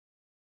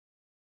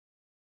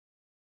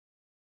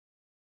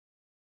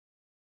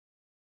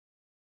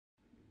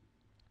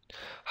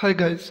Hi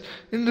guys,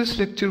 in this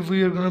lecture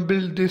we are gonna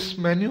build this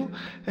menu,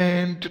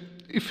 and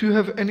if you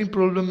have any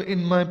problem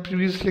in my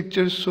previous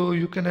lectures, so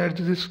you can add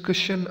the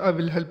discussion. I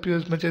will help you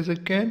as much as I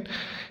can.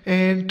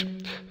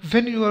 And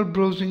when you are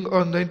browsing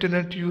on the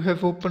internet, you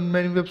have opened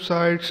many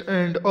websites,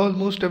 and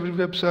almost every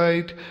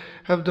website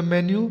have the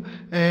menu,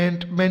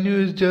 and menu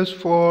is just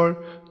for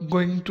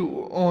going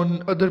to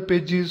on other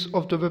pages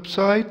of the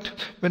website.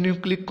 When you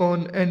click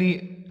on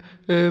any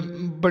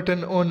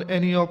button on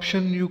any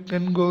option, you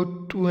can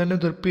go to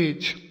another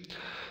page.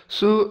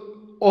 So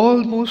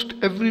almost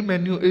every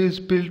menu is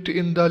built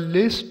in the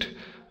list.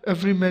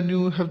 Every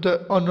menu have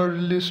the ordered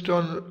list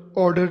on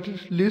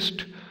ordered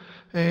list.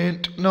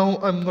 And now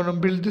I'm gonna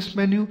build this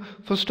menu.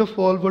 First of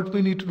all, what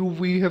we need to do,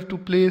 we have to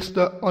place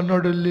the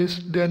unordered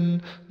list,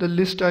 then the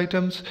list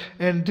items,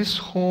 and this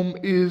home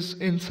is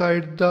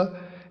inside the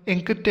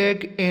anchor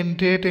tag, and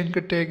that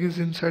anchor tag is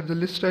inside the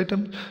list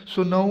item.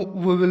 So now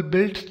we will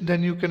build,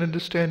 then you can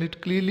understand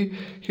it clearly.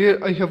 Here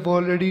I have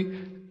already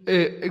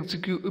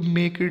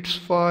make its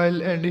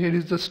file, and here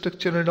is the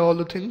structure and all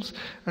the things.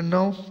 And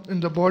now in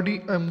the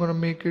body I'm gonna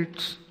make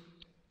its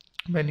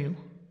menu,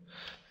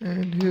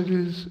 and here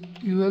is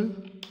UL,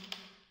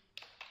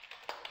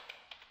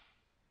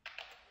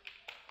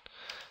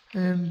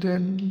 and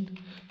then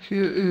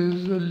here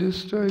is the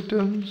list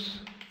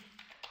items,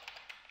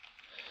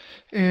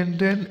 and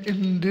then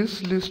in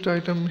this list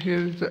item here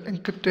is the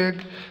anchor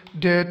tag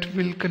that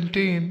will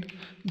contain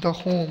the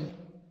home.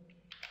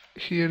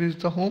 Here is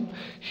the home.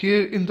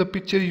 Here in the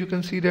picture you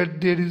can see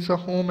that there is a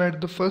home at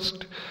the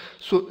first.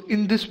 So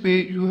in this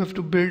way you have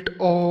to build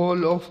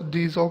all of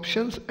these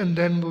options, and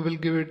then we will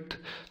give it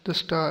the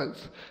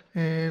styles.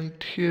 And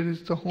here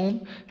is the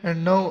home,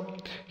 and now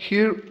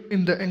here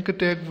in the anchor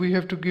tag we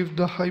have to give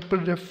the hyper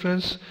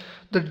reference,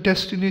 the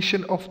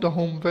destination of the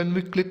home. When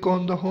we click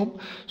on the home,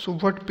 so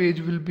what page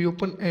will be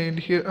open, and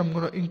here I'm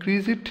gonna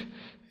increase it,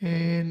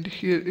 and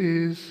here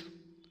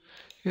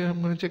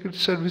I'm going to check it,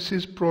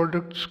 services,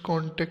 products,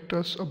 contact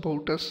us,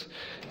 about us,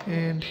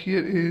 and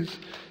here is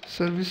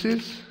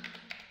services,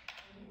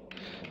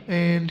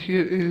 and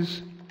here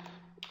is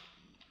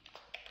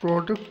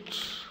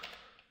products,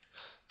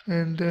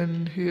 and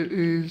then here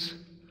is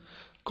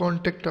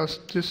contact us.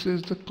 This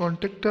is the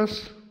contact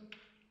us,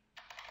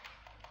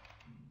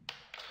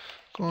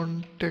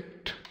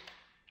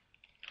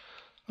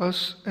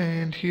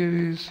 and here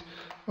is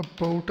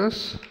about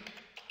us.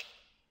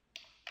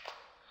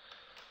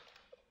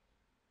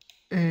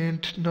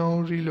 And now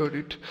reload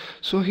it.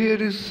 So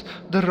here is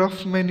the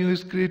rough menu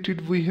is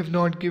created. We have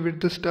not given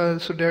it the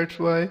style, so that's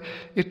why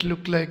it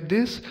looked like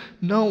this.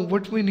 Now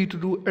what we need to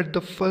do, at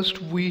the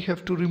first we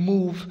have to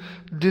remove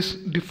this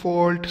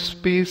default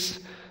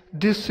space.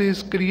 This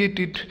is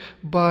created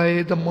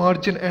by the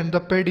margin and the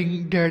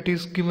padding that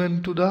is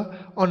given to the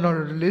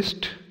unordered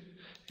list,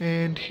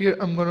 and here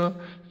I'm gonna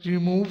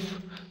remove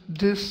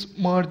this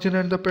margin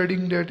and the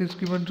padding that is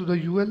given to the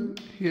UL.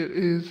 Here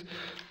is,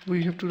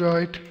 we have to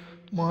write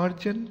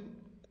margin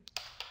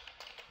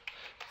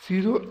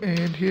 0,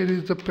 and here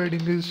is the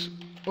padding is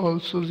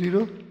also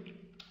 0.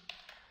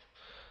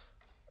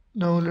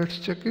 Now let's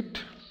check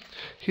it.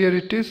 Here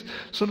it is.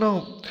 So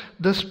now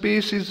the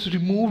space is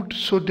removed,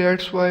 so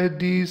that's why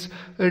these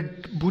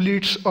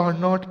bullets are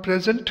not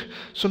present.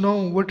 So now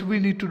what we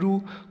need to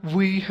do,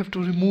 we have to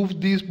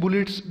remove these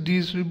bullets.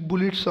 These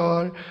bullets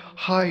are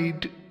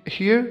hide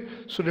here,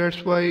 so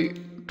that's why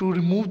to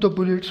remove the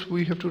bullets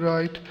we have to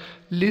write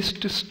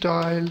list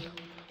style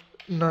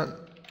none.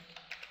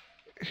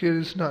 Here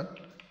is none.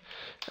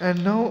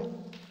 And now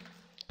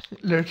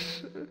the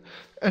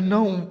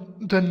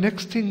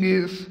next thing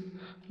is,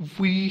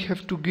 we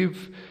have to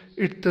give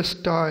it the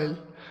style.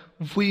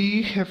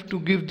 We have to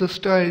give the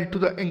style to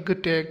the anchor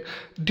tag.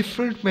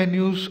 Different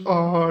menus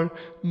are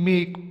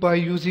made by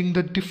using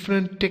the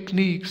different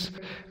techniques.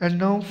 And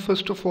now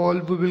first of all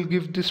we will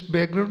give this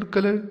background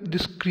color,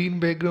 this green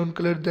background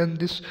color, then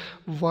this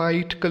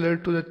white color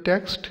to the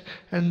text,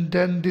 and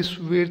then this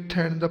width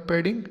and the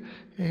padding.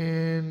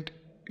 And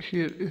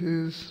here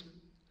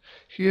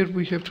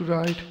we have to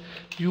write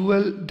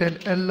UL, then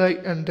LI,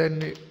 and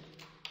then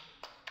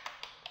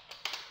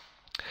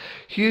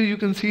here you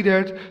can see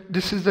that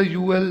this is the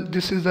UL,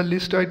 this is the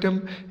list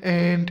item,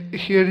 and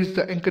here is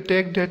the anchor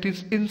tag that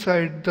is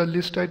inside the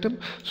list item.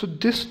 So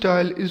this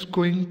style is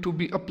going to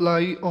be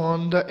applied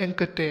on the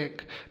anchor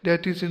tag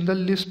that is in the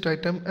list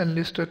item, and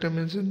list item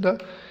is in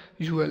the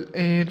UL.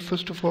 And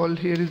first of all,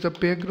 here is the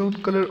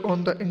background color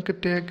on the anchor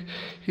tag.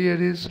 Here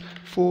is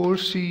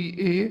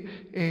 4CA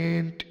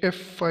and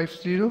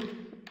F50.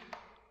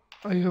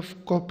 I have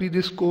copied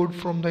this code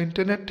from the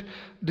internet,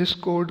 this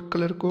code,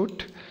 color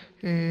code,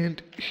 and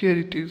here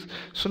it is.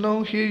 So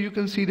now here you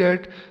can see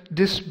that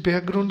this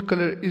background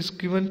color is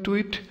given to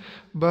it,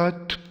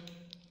 but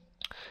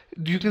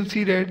you can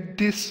see that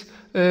this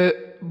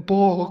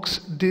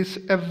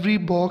every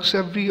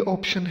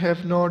option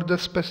have not the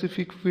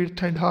specific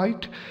width and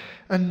height.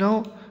 And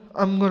now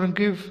I'm gonna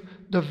give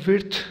the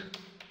width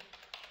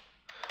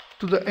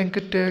to the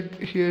anchor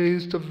tag. Here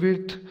is the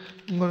width,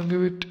 I'm gonna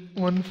give it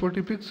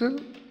 140 pixel,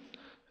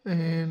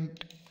 and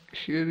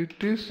here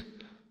it is,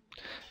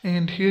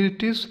 and here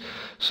it is.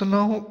 So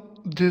now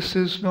this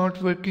is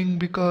not working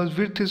because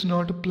width is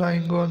not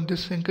applying on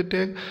this anchor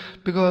tag,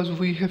 because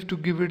we have to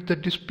give it the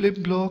display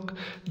block,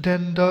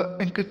 then the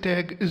anchor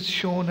tag is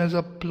shown as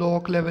a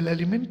block level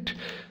element,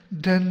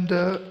 then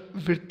the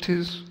width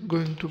is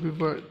going to be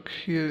work.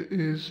 Here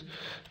is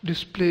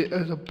display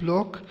as a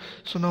block.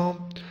 So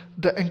now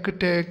the anchor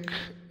tag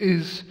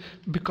is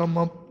become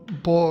a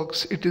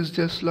box, it is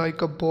just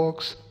like a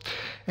box,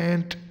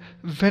 and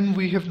when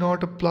we have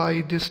not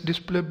applied this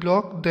display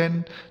block,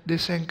 then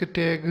this anchor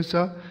tag is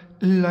a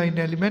inline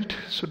element,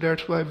 so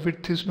that's why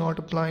width is not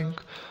applying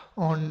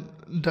on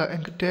the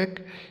anchor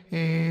tag.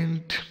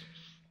 And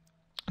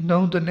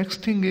now the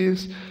next thing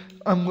is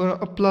I'm gonna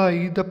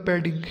apply the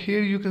padding.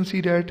 Here you can see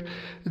that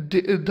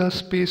the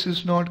space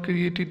is not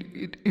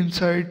created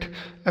inside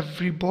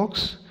every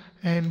box,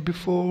 and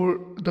before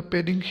the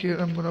padding, here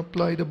I'm gonna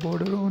apply the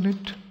border on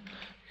it.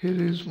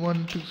 Here is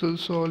 1 pixel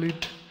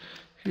solid,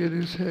 here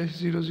is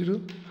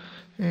 #00,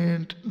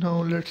 and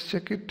now let's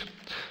check it.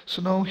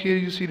 So now here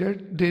you see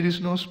that there is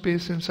no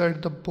space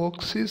inside the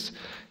boxes,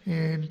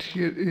 and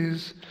here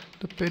is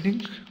the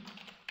padding,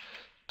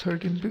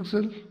 13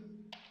 pixel.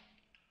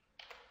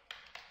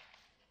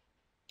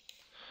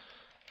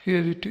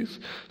 Here it is.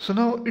 So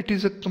now it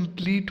is a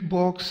complete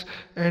box,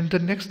 and the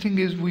next thing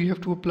is we have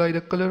to apply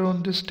the color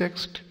on this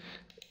text.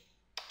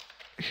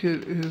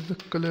 Here is the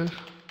color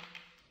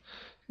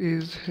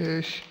is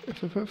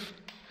 #FFF,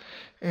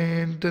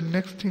 and the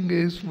next thing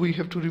is we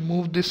have to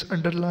remove this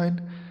underline,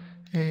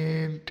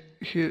 and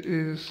here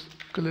is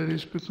color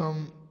is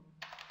become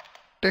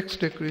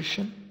text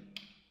decoration,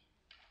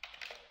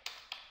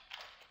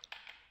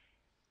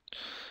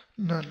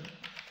 none,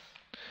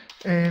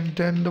 and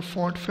then the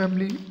font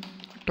family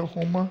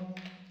Tahoma,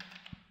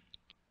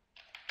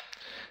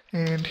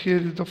 and here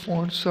is the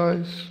font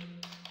size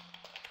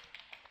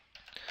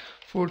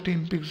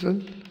 14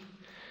 pixel,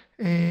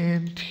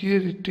 and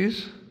here it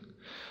is.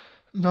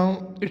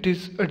 Now it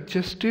is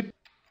adjusted,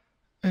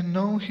 and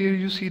now here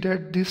you see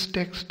that this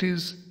text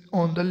is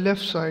on the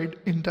left side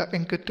in the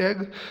anchor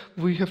tag.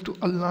 We have to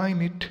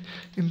align it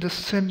in the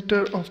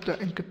center of the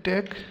anchor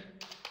tag.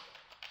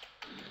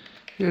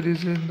 Here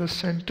is in the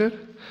center.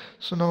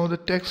 So now the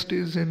text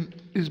is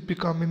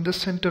become in the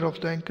center of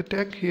the anchor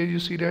tag. Here you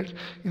see that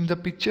in the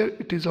picture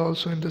it is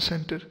also in the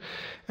center,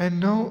 and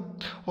now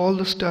all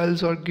the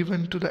styles are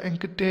given to the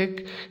anchor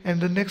tag. And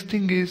the next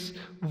thing is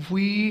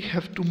we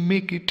have to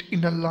make it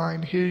in a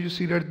line. Here you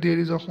see that there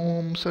is a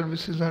home,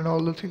 services, and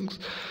all the things.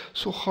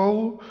 So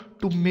how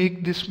to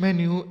make this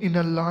menu in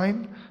a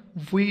line?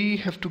 We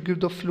have to give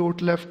the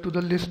float left to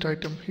the list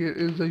item. Here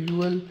is the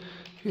UL,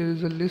 here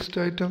is a list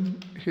item,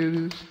 here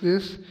is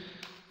this,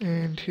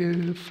 and here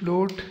is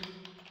float,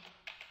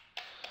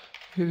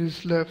 here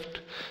is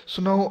left.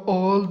 So now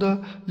all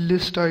the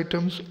list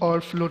items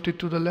are floated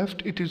to the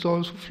left. It is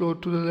also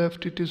floated to the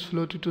left, it is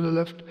floated to the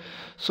left.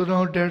 So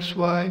now that's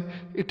why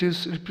it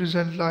is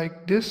represent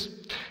like this.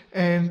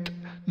 And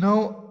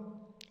now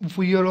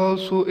we are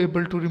also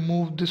able to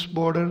remove this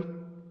border,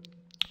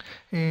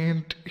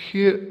 and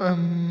here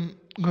I'm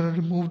gonna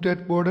remove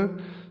that border,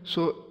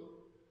 so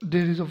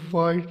there is a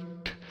white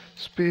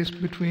space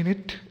between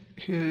it.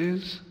 Here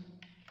is,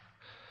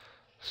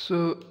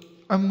 so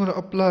I'm gonna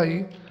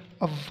apply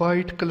a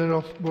white color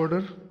of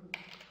border.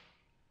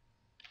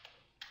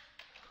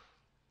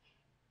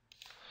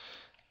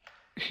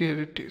 Here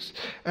it is.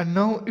 And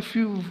now if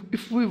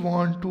we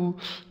want to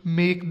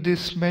make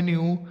this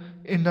menu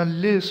in a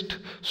list,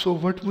 so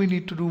what we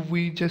need to do,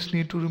 we just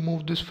need to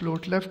remove this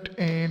float left,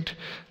 and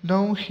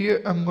now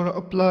here I'm gonna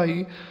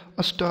apply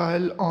a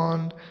style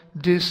on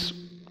this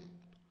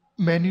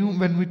menu.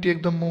 When we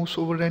take the mouse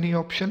over any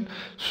option,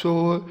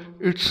 so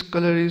its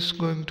color is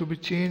going to be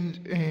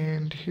changed,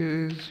 and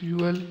here is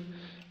UL,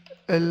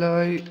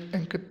 LI,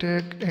 anchor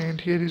tag, and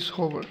here is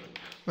hover.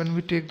 When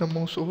we take the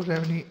mouse over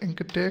any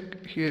anchor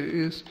tag, here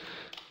is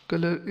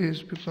color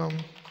is become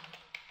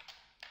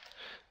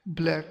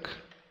black.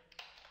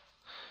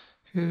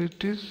 Here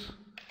it is.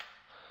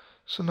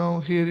 So now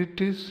here it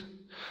is.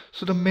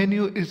 So the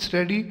menu is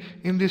ready.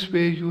 In this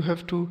way you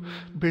have to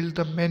build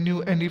the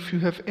menu, and if you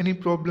have any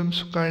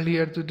problems,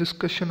 kindly add the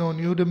discussion on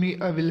Udemy.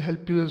 I will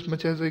help you as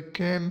much as I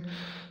can.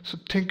 So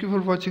thank you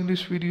for watching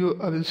this video.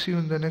 I will see you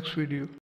in the next video.